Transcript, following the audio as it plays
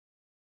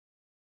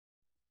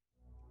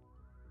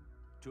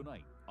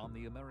Tonight on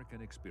The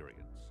American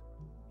Experience,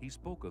 he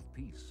spoke of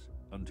peace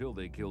until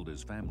they killed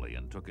his family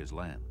and took his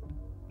land.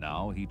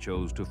 Now he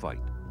chose to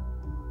fight.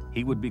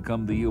 He would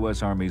become the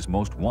U.S. Army's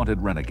most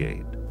wanted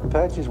renegade.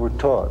 Apaches were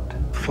taught,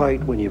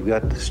 fight when you've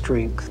got the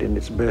strength, and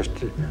it's best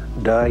to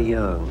die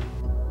young.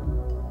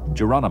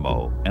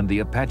 Geronimo and the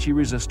Apache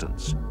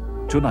resistance,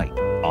 tonight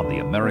on The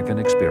American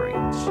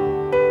Experience.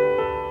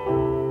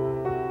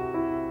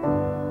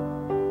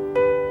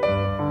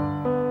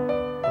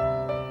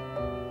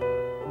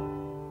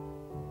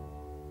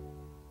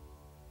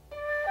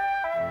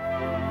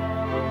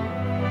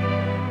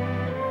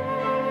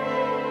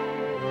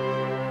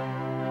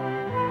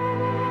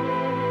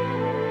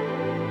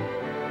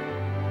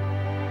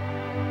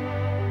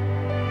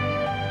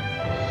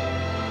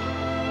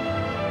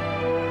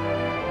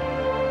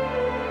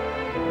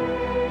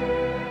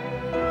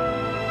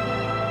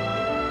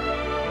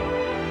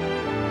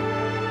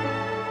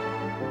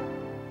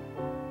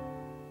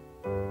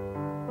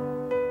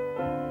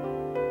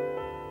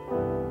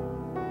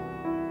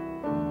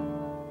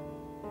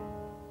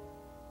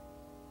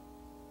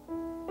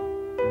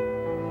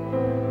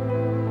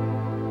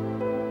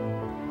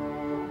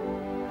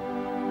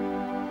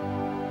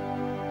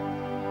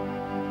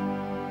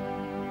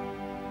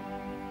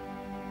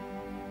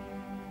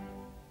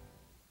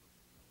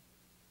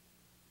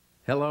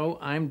 Hello,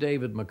 I'm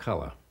David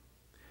McCullough.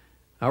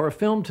 Our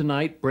film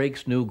tonight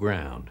breaks new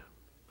ground.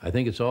 I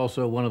think it's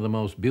also one of the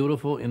most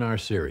beautiful in our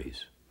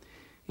series.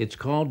 It's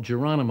called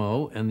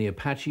Geronimo and the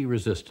Apache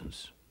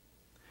Resistance.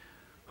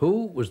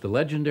 Who was the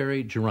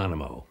legendary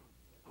Geronimo?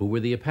 Who were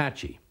the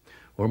Apache?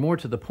 Or more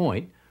to the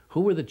point,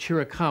 who were the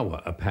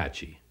Chiricahua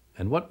Apache?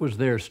 And what was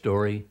their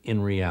story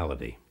in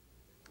reality?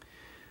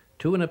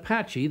 To an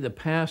Apache, the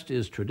past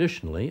is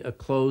traditionally a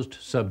closed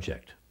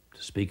subject.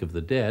 To speak of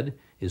the dead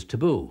is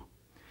taboo.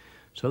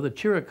 So the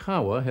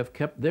Chiricahua have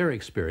kept their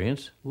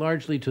experience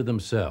largely to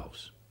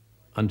themselves,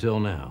 until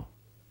now.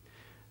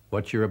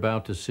 What you're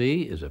about to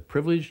see is a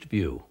privileged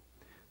view.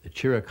 The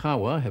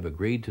Chiricahua have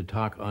agreed to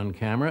talk on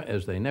camera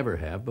as they never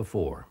have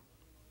before.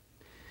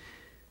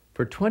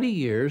 For 20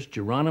 years,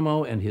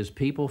 Geronimo and his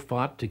people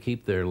fought to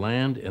keep their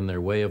land and their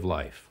way of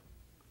life.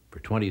 For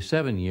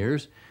 27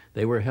 years,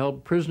 they were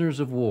held prisoners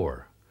of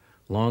war,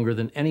 longer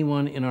than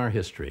anyone in our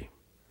history.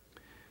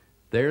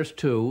 Theirs,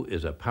 too,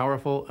 is a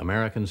powerful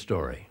American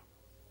story.